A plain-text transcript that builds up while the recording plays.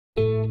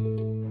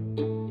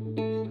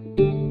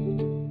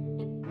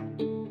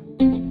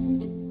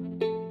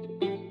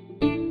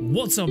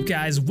What's up,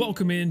 guys?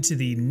 Welcome into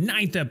the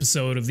 9th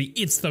episode of the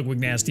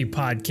ItsThugwignasty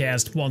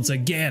podcast once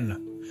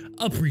again.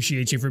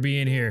 Appreciate you for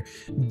being here.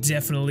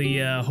 Definitely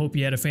hope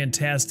you had a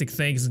fantastic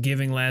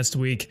Thanksgiving last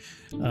week.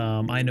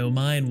 I know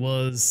mine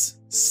was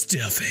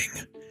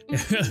stuffing.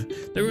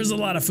 There was a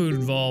lot of food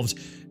involved.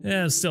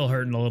 Yeah, it's still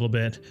hurting a little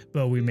bit,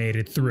 but we made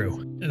it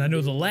through. And I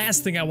know the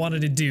last thing I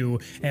wanted to do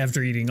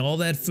after eating all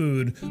that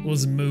food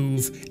was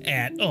move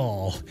at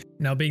all.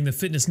 Now, being the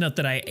fitness nut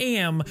that I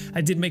am,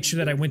 I did make sure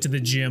that I went to the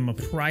gym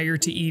prior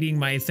to eating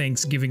my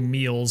Thanksgiving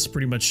meals.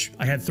 Pretty much,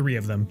 I had 3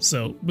 of them.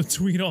 So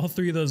between all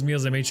 3 of those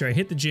meals, I made sure I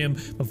hit the gym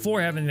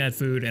before having that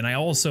food. And I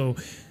also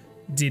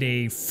did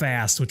a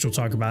fast, which we'll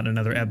talk about in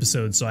another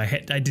episode. So I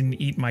didn't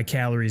eat my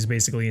calories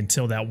basically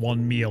until that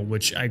one meal,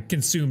 which I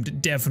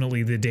consumed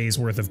definitely the day's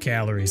worth of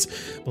calories.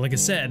 But like I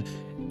said,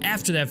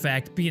 after that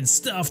fact, being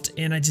stuffed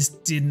and I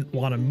just didn't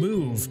want to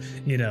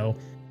move, you know.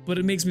 But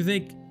it makes me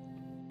think,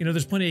 you know,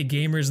 there's plenty of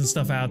gamers and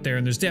stuff out there,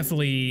 and there's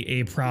definitely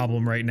a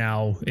problem right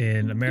now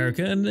in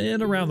America and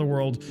around the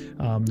world.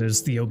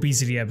 There's the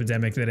obesity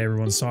epidemic that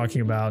everyone's talking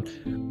about.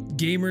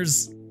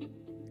 Gamers,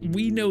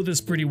 we know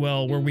this pretty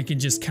well, where we can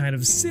just kind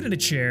of sit in a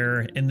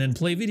chair and then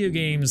play video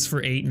games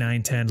for 8,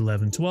 9, 10,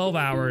 11, 12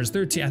 hours,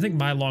 13. I think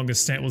my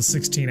longest stint was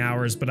 16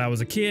 hours, but I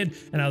was a kid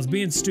and I was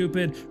being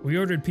stupid. We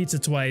ordered pizza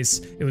twice.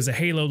 It was a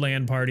Halo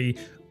LAN party.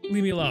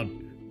 Leave me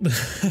alone.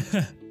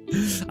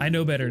 I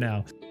know better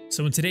now.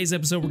 So in today's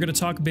episode, we're going to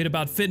talk a bit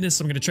about fitness.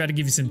 I'm going to try to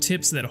give you some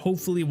tips that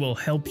hopefully will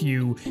help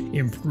you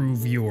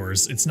improve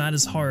yours. It's not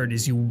as hard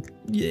as you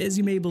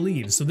may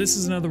believe. So this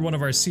is another one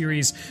of our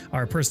series,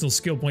 our personal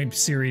skill point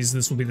series.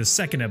 This will be the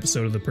 2nd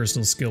episode of the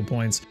personal skill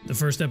points. The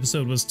first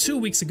episode was 2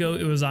 weeks ago.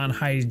 It was on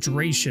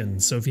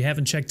hydration. So if you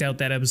haven't checked out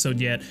that episode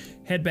yet,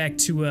 head back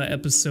to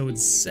episode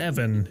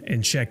 7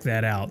 and check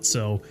that out.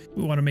 So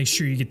we want to make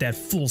sure you get that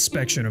full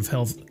spectrum of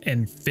health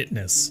and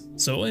fitness.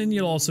 So, and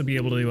you'll also be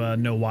able to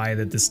know why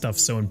that this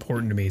stuff's so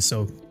important to me.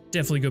 So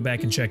definitely go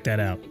back and check that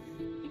out.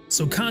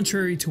 So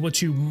contrary to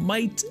what you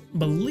might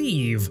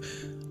believe,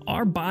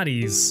 our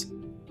bodies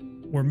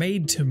were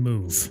made to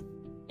move.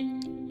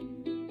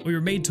 We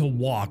were made to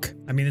walk.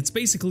 I mean, it's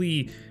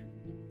basically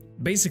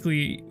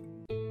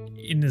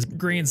in the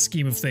grand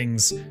scheme of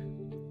things,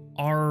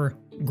 our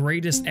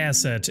greatest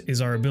asset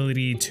is our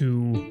ability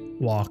to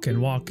walk and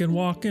walk and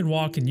walk and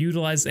walk and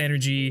utilize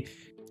energy.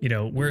 You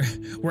know, we're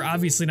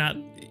obviously not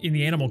in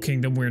the animal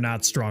kingdom. We're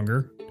not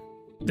stronger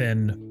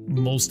than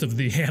most of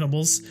the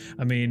animals.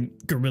 I mean,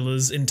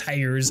 gorillas and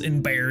tigers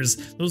and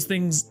bears, those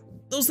things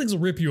will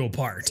rip you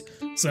apart.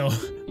 So,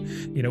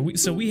 you know,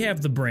 we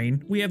have the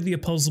brain, we have the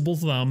opposable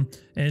thumb,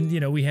 and, you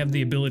know, we have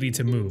the ability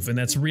to move. And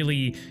that's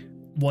really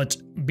what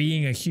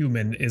being a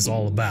human is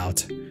all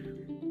about.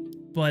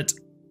 But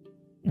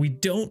we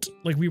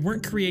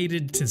weren't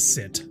created to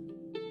sit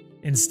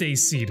and stay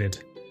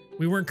seated.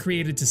 We weren't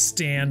created to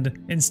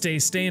stand and stay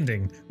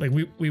standing. Like,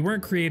 we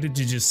weren't created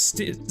to just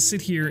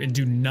sit here and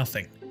do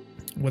nothing.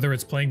 Whether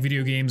it's playing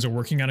video games or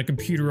working on a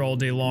computer all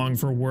day long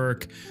for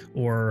work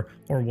or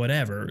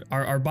whatever,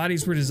 our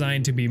bodies were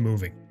designed to be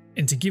moving.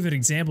 And to give an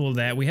example of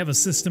that, we have a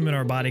system in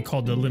our body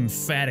called the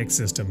lymphatic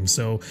system.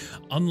 So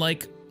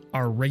unlike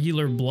our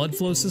regular blood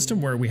flow system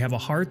where we have a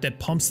heart that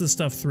pumps the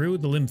stuff through,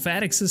 the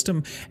lymphatic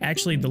system,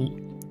 actually the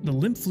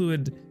lymph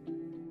fluid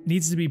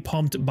needs to be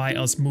pumped by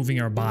us moving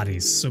our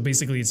bodies. So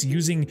basically it's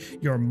using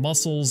your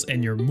muscles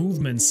and your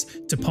movements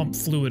to pump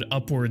fluid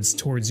upwards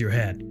towards your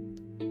head.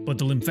 But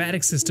the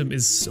lymphatic system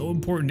is so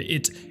important.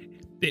 It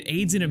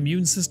aids in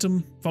immune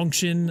system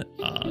function.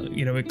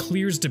 You know, it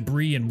clears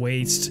debris and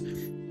waste,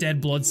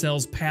 dead blood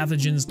cells,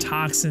 pathogens,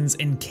 toxins,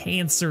 and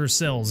cancer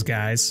cells,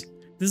 guys.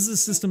 This is a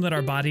system that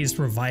our body is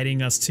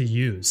providing us to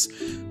use,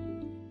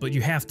 but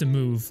you have to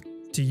move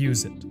to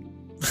use it.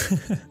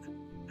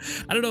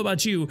 I don't know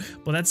about you,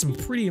 but that's a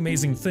pretty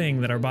amazing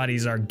thing that our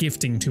bodies are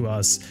gifting to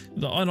us,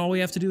 and all we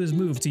have to do is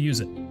move to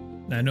use it.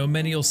 Now, I know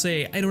many will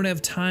say, I don't have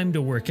time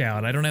to work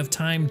out, I don't have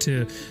time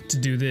to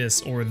do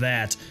this or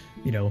that,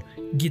 you know,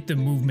 get the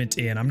movement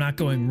in, I'm not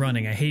going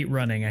running, I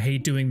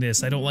hate doing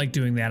this, I don't like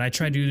doing that, I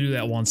tried to do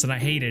that once and I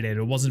hated it,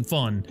 it wasn't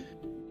fun.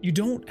 You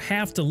don't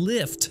have to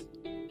lift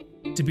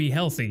to be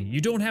healthy,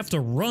 you don't have to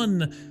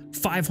run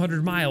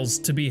 500 miles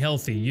to be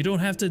healthy, you don't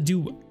have to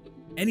do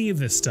any of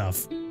this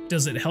stuff.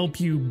 Does it help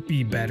you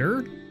be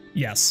better?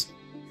 Yes,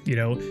 you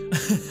know.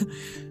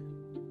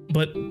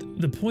 But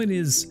the point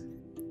is,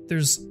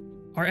 there's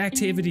our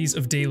activities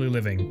of daily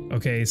living,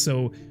 okay?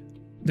 So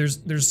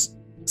there's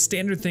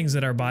standard things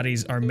that our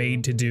bodies are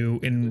made to do,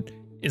 and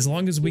as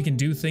long as we can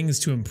do things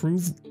to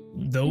improve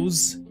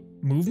those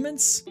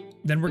movements,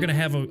 then we're gonna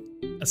have a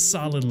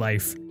solid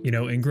life, you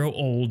know, and grow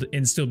old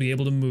and still be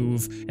able to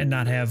move and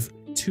not have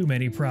too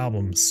many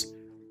problems.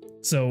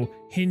 So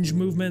hinge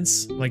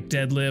movements like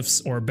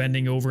deadlifts or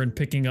bending over and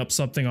picking up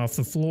something off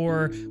the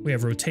floor. We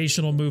have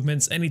rotational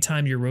movements.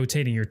 Anytime you're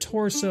rotating your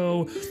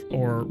torso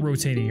or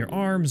rotating your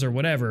arms or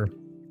whatever.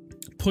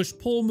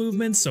 Push-pull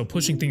movements, so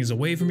pushing things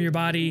away from your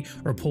body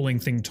or pulling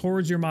things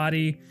towards your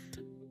body.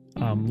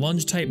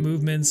 Lunge type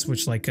movements,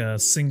 which like a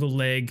single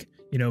leg,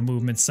 you know,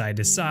 movements side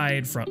to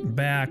side, front and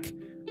back.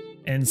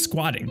 and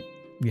squatting,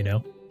 you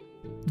know,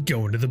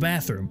 going to the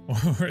bathroom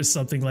or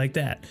something like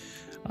that.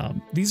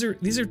 These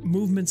are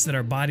movements that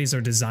our bodies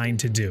are designed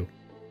to do.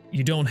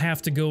 You don't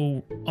have to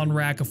go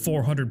unrack a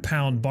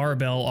 400-pound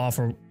barbell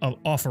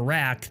off a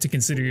rack to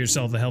consider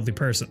yourself a healthy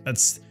person.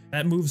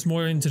 That moves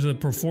more into the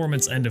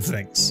performance end of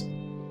things.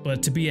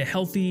 But to be a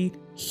healthy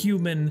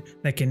human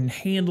that can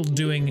handle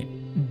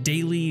doing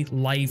daily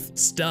life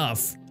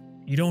stuff,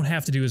 you don't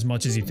have to do as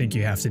much as you think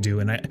you have to do.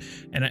 And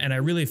I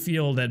really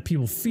feel that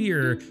people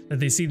fear that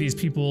they see these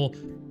people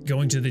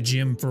going to the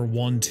gym for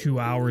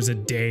 1-2 hours a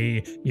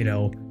day, you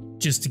know,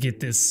 just to get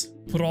this,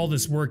 put all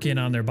this work in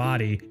on their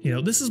body. You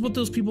know, this is what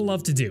those people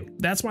love to do.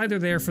 That's why they're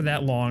there for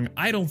that long.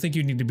 I don't think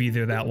you need to be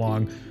there that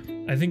long.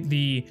 I think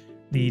the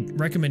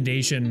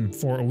recommendation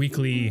for a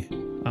weekly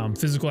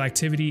physical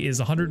activity is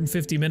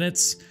 150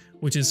 minutes,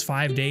 which is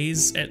 5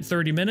 days at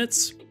 30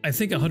 minutes. I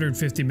think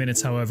 150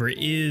 minutes, however,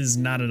 is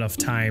not enough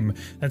time.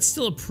 That's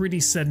still a pretty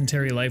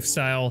sedentary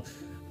lifestyle,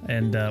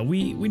 and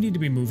we need to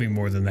be moving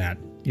more than that.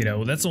 You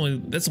know, that's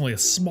only a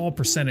small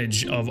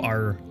percentage of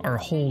our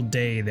whole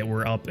day that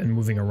we're up and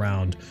moving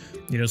around.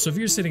 You know, so if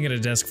you're sitting at a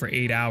desk for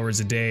 8 hours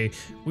a day,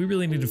 we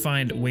really need to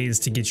find ways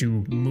to get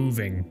you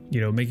moving.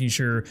 You know, making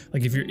sure,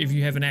 like, if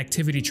you have an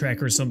activity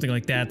tracker or something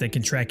like that that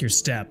can track your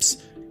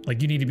steps,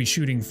 like, you need to be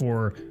shooting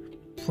for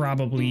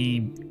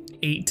probably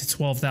 8,000 to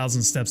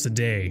 12,000 steps a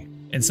day.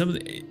 And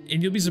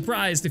and you'll be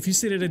surprised if you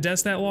sit at a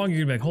desk that long, you're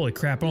gonna be like, holy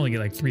crap, I only get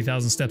like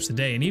 3,000 steps a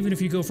day. And even if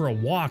you go for a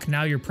walk,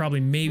 now you're probably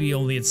maybe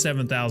only at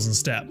 7,000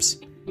 steps.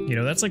 You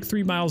know, that's like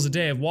 3 miles a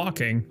day of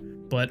walking,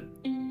 but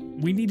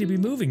we need to be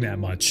moving that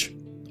much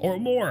or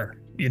more,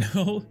 you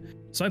know?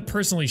 So I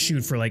personally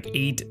shoot for like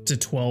 8,000 to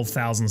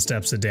 12,000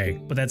 steps a day,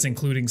 but that's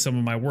including some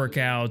of my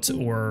workouts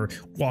or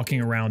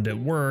walking around at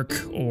work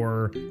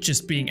or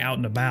just being out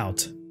and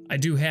about. I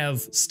do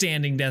have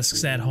standing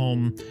desks at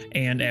home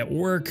and at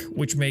work,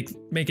 which make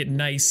it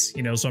nice,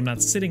 you know, so I'm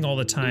not sitting all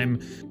the time,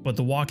 but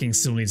the walking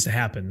still needs to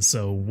happen.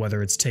 So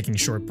whether it's taking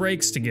short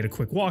breaks to get a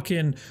quick walk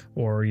in,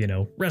 or, you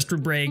know,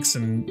 restroom breaks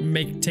and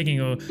taking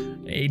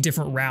a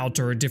different route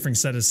or a different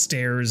set of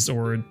stairs,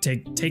 or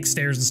take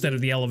stairs instead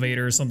of the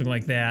elevator or something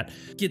like that,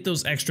 get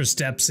those extra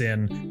steps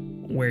in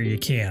where you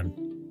can,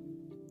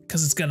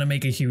 because it's gonna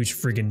make a huge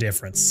friggin'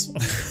 difference.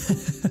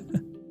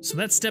 So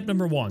that's step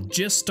number 1.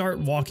 Just start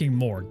walking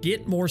more.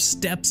 Get more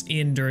steps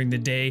in during the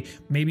day.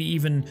 Maybe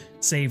even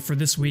say, for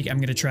this week, I'm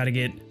going to try to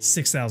get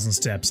 6,000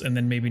 steps. And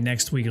then maybe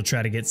next week you'll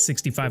try to get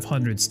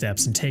 6,500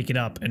 steps and take it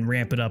up and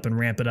ramp it up and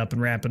ramp it up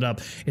and ramp it up.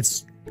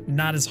 It's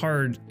not as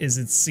hard as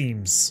it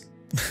seems.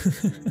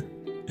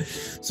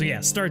 So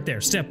yeah, start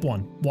there. Step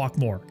 1, walk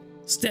more.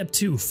 Step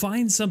 2,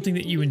 find something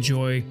that you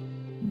enjoy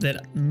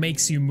that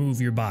makes you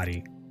move your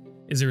body.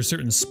 Is there a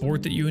certain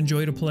sport that you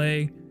enjoy to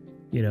play?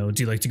 You know,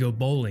 do you like to go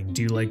bowling?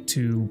 Do you like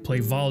to play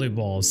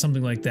volleyball?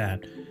 Something like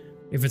that.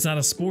 If it's not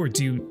a sport,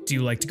 do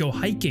you like to go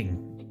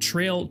hiking?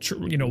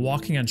 You know,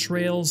 walking on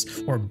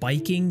trails, or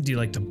biking? Do you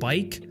like to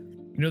bike?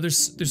 You know,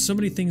 there's so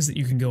many things that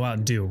you can go out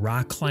and do.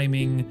 Rock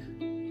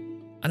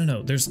climbing. I don't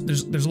know. There's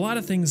a lot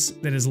of things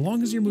that, as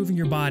long as you're moving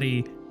your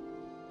body,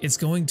 it's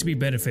going to be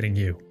benefiting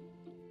you.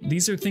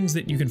 These are things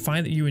that you can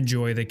find that you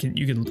enjoy, that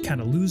you can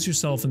kind of lose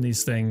yourself in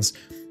these things.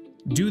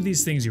 Do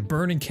these things, you're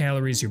burning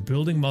calories, you're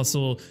building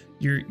muscle,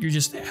 you're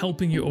just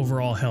helping your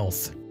overall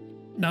health.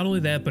 Not only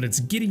that, but it's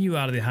getting you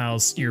out of the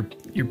house, you're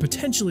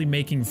potentially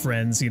making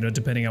friends, you know,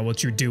 depending on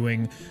what you're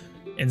doing,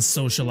 and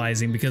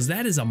socializing, because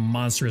that is a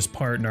monstrous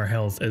part in our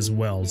health as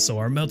well. So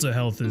our mental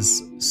health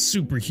is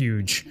super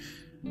huge.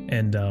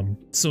 And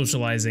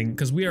socializing,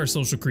 because we are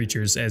social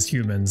creatures as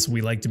humans,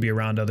 we like to be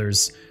around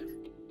others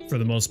for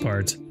the most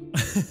part.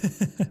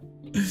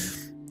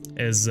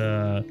 As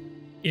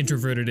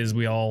introverted as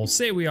we all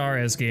say we are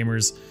as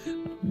gamers,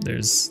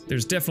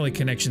 there's definitely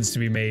connections to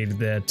be made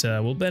that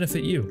will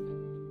benefit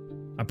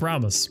you. I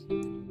promise.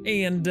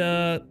 And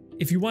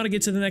if you want to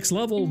get to the next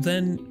level,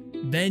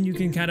 then you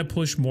can kind of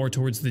push more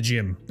towards the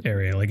gym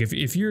area. Like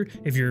if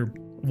you're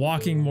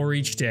walking more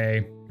each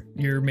day,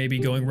 you're maybe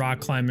going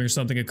rock climbing or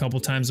something a couple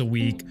times a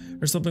week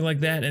or something like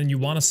that, and you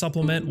want to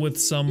supplement with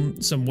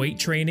some weight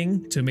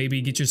training to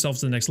maybe get yourself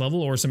to the next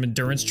level, or some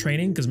endurance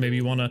training, because maybe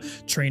you want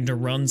to train to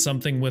run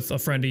something with a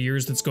friend of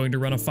yours that's going to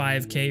run a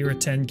 5K or a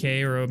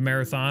 10K or a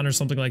marathon or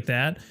something like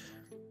that,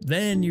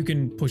 then you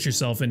can push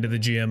yourself into the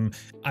gym.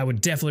 I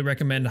would definitely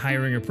recommend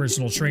hiring a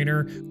personal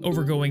trainer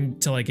over going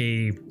to like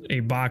a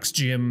box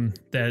gym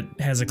that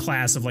has a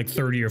class of like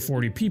 30 or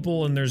 40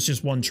 people and there's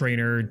just one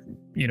trainer,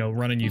 you know,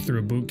 running you through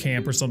a boot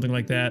camp or something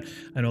like that.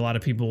 I know a lot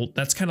of people,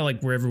 that's kind of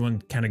like where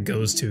everyone kind of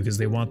goes to, because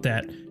they want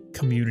that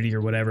community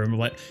or whatever.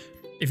 But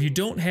if you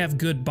don't have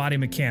good body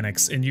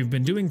mechanics and you've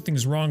been doing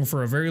things wrong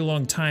for a very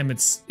long time,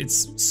 it's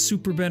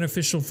super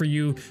beneficial for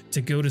you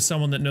to go to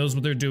someone that knows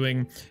what they're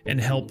doing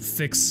and help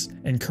fix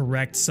and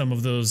correct some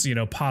of those, you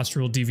know,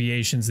 postural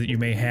deviations that you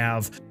may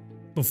have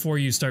before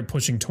you start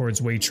pushing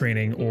towards weight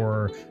training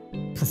or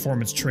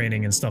performance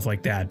training and stuff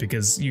like that,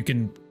 because you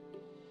can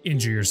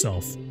injure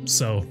yourself.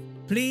 So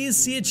please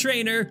see a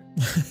trainer.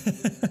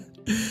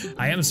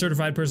 I am a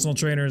certified personal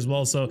trainer as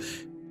well, so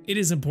it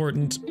is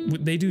important.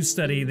 They do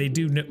study, they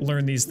do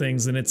learn these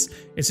things, and it's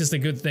just a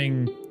good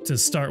thing to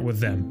start with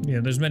them. You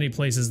know, there's many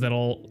places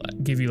that'll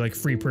give you like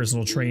free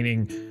personal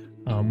training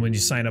when you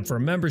sign up for a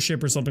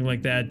membership or something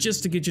like that,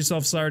 just to get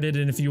yourself started.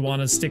 And if you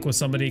want to stick with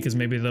somebody because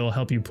maybe they'll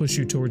help you push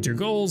you towards your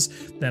goals,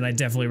 then I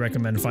definitely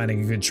recommend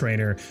finding a good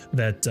trainer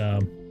that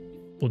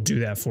will do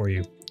that for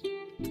you.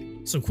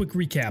 So quick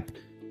recap.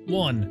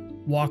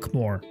 1, walk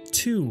more.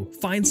 2,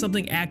 find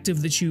something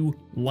active that you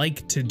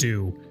like to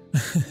do.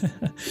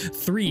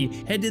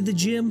 3, head to the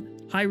gym,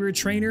 hire a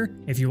trainer.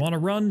 If you want to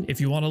run, if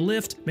you want to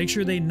lift, make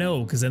sure they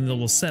know, because then they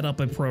will set up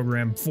a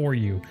program for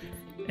you.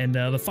 And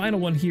the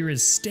final one here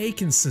is stay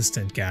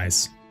consistent,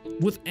 guys.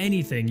 With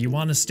anything, you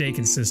want to stay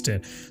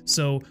consistent.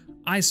 So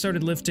I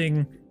started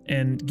lifting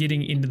and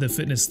getting into the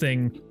fitness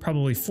thing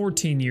probably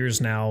 14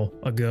 years now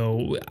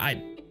ago.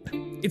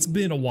 It's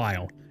been a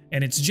while.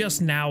 And it's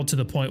just now to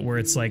the point where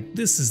it's like,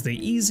 this is the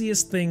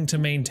easiest thing to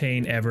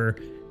maintain ever.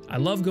 I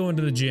love going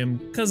to the gym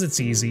because it's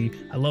easy.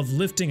 I love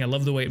lifting. I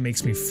love the way it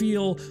makes me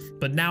feel.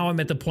 But now I'm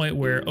at the point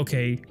where,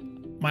 okay,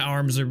 my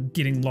arms are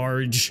getting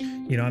large.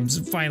 You know, I'm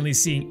finally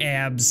seeing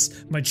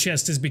abs. My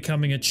chest is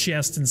becoming a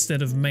chest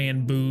instead of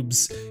man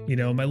boobs. You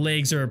know, my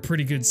legs are a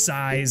pretty good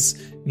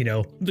size. You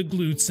know, the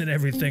glutes and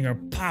everything are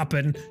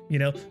popping, you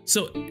know.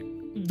 So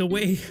the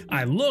way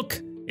I look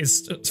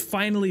is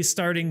finally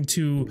starting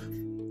to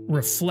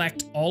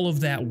reflect all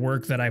of that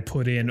work that I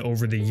put in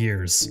over the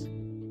years.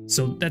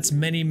 So that's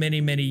many,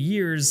 many, many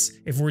years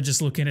if we're just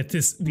looking at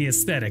the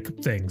aesthetic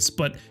things.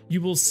 But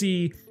you will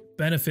see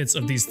benefits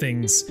of these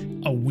things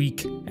a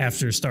week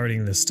after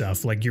starting this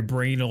stuff. Like your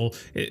brain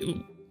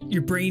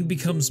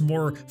becomes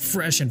more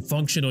fresh and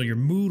functional. Your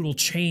mood will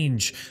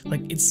change.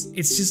 Like it's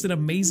just an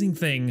amazing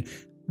thing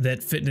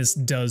that fitness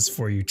does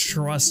for you.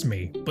 Trust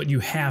me, but you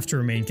have to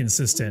remain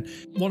consistent.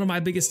 One of my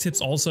biggest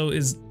tips also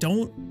is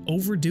don't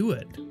overdo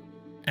it.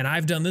 And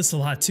I've done this a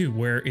lot too,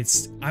 where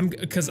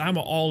because I'm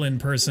an all-in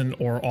person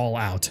or all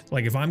out.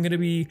 Like if I'm gonna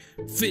be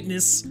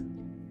fitness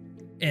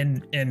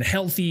and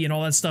healthy and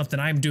all that stuff, then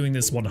I'm doing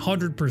this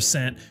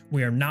 100%.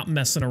 We are not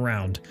messing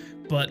around.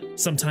 But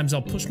sometimes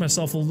I'll push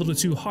myself a little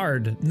too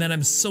hard, and then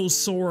I'm so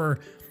sore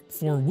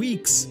for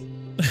weeks,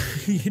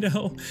 you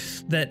know,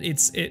 that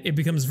it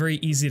becomes very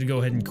easy to go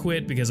ahead and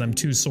quit because I'm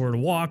too sore to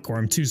walk, or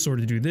I'm too sore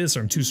to do this, or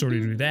I'm too sore to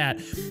do that.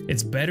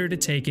 It's better to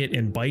take it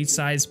in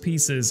bite-sized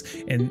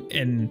pieces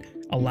and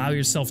allow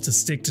yourself to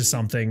stick to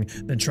something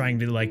than trying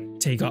to like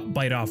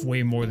bite off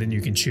way more than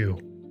you can chew.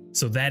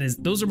 So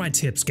those are my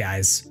tips,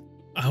 guys.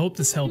 I hope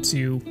this helps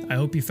you. I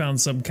hope you found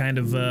some kind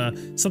of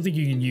something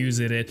you can use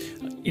in it.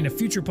 In a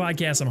future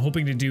podcast, I'm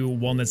hoping to do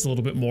one that's a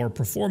little bit more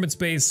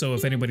performance-based. So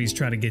if anybody's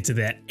trying to get to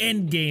that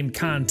end game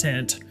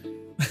content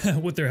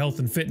with their health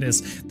and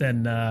fitness,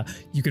 then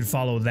you can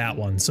follow that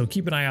one. So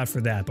keep an eye out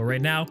for that. But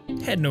right now,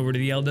 heading over to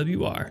the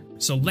LWR.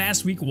 So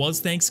last week was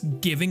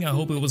Thanksgiving. I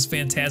hope it was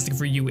fantastic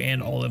for you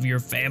and all of your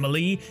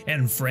family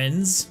and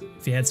friends.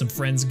 If you had some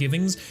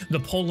Friendsgivings.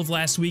 The poll of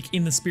last week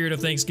in the spirit of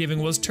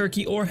Thanksgiving was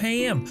turkey or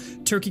ham.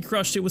 Turkey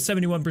crushed it with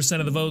 71%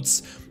 of the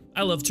votes.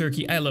 I love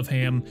turkey. I love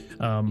ham.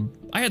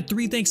 I had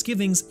 3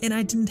 Thanksgivings and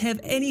I didn't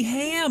have any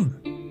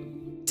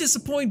ham.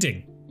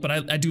 Disappointing. But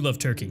I do love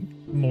turkey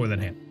more than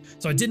ham.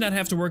 So I did not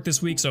have to work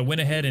this week, so I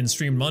went ahead and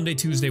streamed Monday,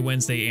 Tuesday,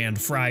 Wednesday, and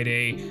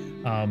Friday.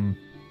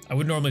 I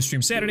would normally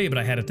stream Saturday, but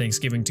I had a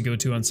Thanksgiving to go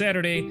to on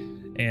Saturday,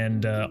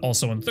 and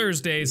also on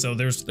Thursday, so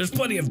there's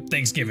plenty of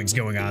Thanksgivings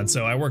going on,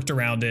 so I worked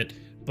around it.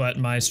 But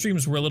my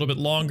streams were a little bit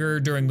longer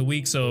during the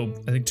week, so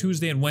I think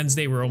Tuesday and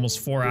Wednesday were almost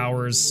 4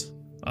 hours.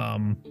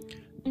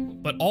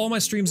 But all my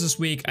streams this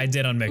week I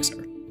did on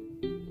Mixer.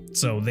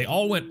 So they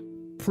all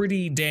went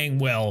pretty dang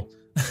well.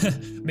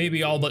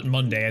 Maybe all but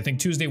Monday. I think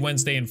Tuesday,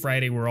 Wednesday, and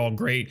Friday were all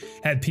great.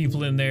 Had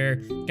people in there,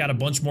 got a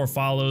bunch more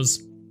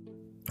follows.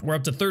 We're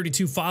up to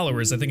 32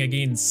 followers. I think I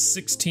gained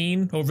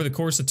 16 over the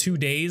course of 2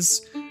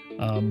 days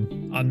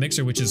on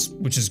Mixer, which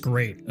is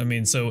great. I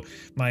mean, so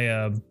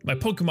my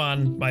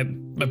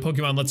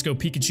Pokemon Let's Go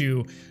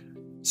Pikachu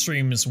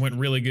streams went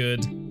really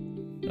good.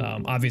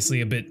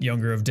 Obviously a bit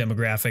younger of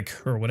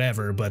demographic or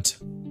whatever, but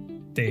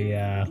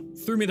they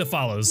threw me the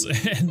follows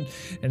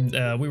and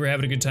we were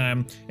having a good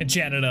time and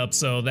chatting it up,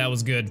 so that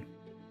was good.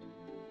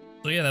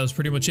 So yeah, that was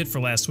pretty much it for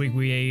last week.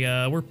 We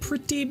were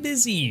pretty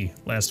busy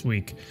last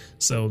week.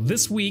 So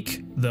this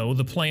week, though,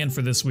 the plan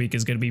for this week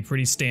is going to be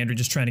pretty standard,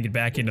 just trying to get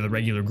back into the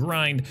regular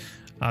grind.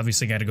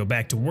 Obviously, got to go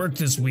back to work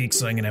this week,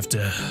 so I'm going to have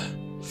to,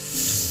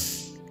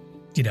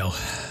 you know,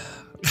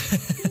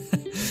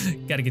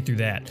 got to get through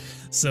that.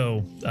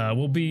 So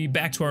we'll be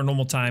back to our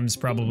normal times,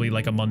 probably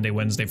like a Monday,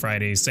 Wednesday,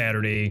 Friday,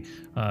 Saturday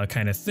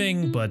kind of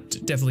thing, but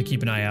definitely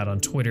keep an eye out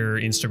on Twitter,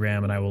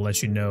 Instagram, and I will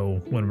let you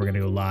know when we're going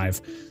to go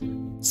live.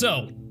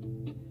 So,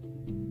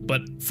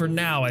 but for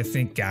now, I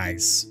think,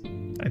 guys,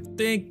 I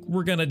think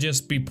we're going to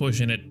just be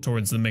pushing it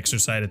towards the Mixer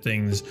side of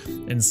things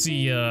and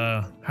see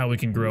how we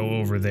can grow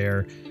over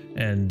there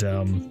and,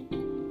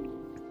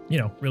 you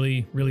know,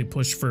 really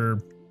push for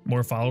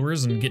more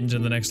followers and get into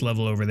the next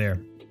level over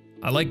there.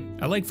 I like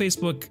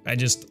Facebook. I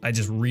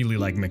just really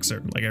like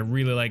Mixer. Like, I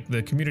really like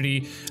the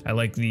community. I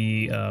like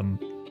the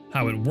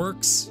how it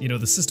works. You know,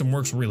 the system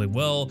works really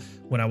well.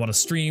 When I want to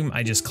stream,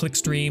 I just click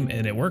stream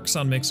and it works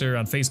on Mixer.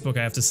 On Facebook,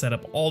 I have to set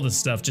up all this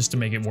stuff just to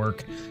make it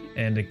work,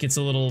 and it gets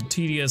a little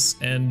tedious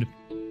and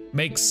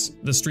makes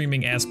the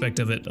streaming aspect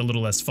of it a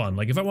little less fun.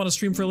 Like if I want to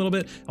stream for a little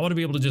bit, I want to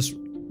be able to just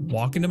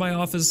walk into my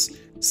office,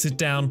 sit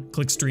down,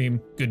 click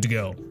stream, good to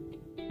go.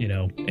 You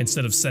know,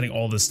 instead of setting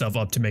all this stuff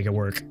up to make it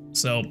work.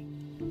 So,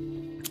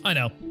 I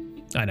know.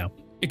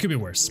 It could be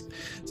worse.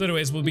 So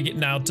anyways, we'll be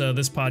getting out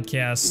this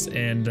podcast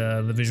and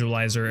the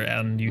visualizer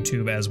on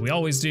YouTube as we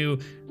always do.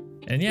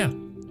 And yeah,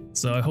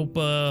 so I hope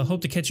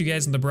to catch you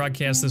guys in the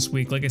broadcast this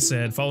week. Like I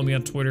said, follow me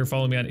on Twitter,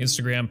 follow me on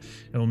Instagram,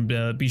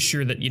 and be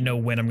sure that you know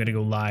when I'm going to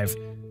go live.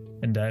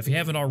 And if you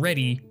haven't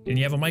already, and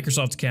you have a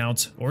Microsoft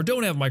account, or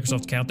don't have a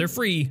Microsoft account, they're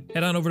free.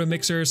 Head on over to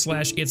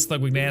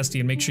Mixer/ItsThugwignasty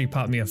and make sure you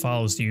pop me a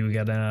follow so you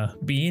gotta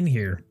be in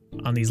here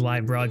on these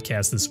live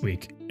broadcasts this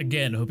week.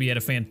 Again, hope you had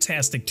a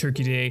fantastic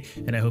Turkey Day,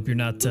 and I hope you're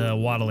not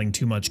waddling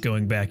too much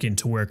going back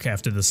into work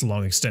after this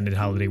long extended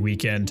holiday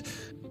weekend.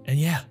 And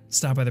yeah,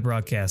 stop by the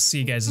broadcast. See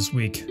you guys this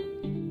week.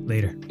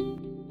 Later.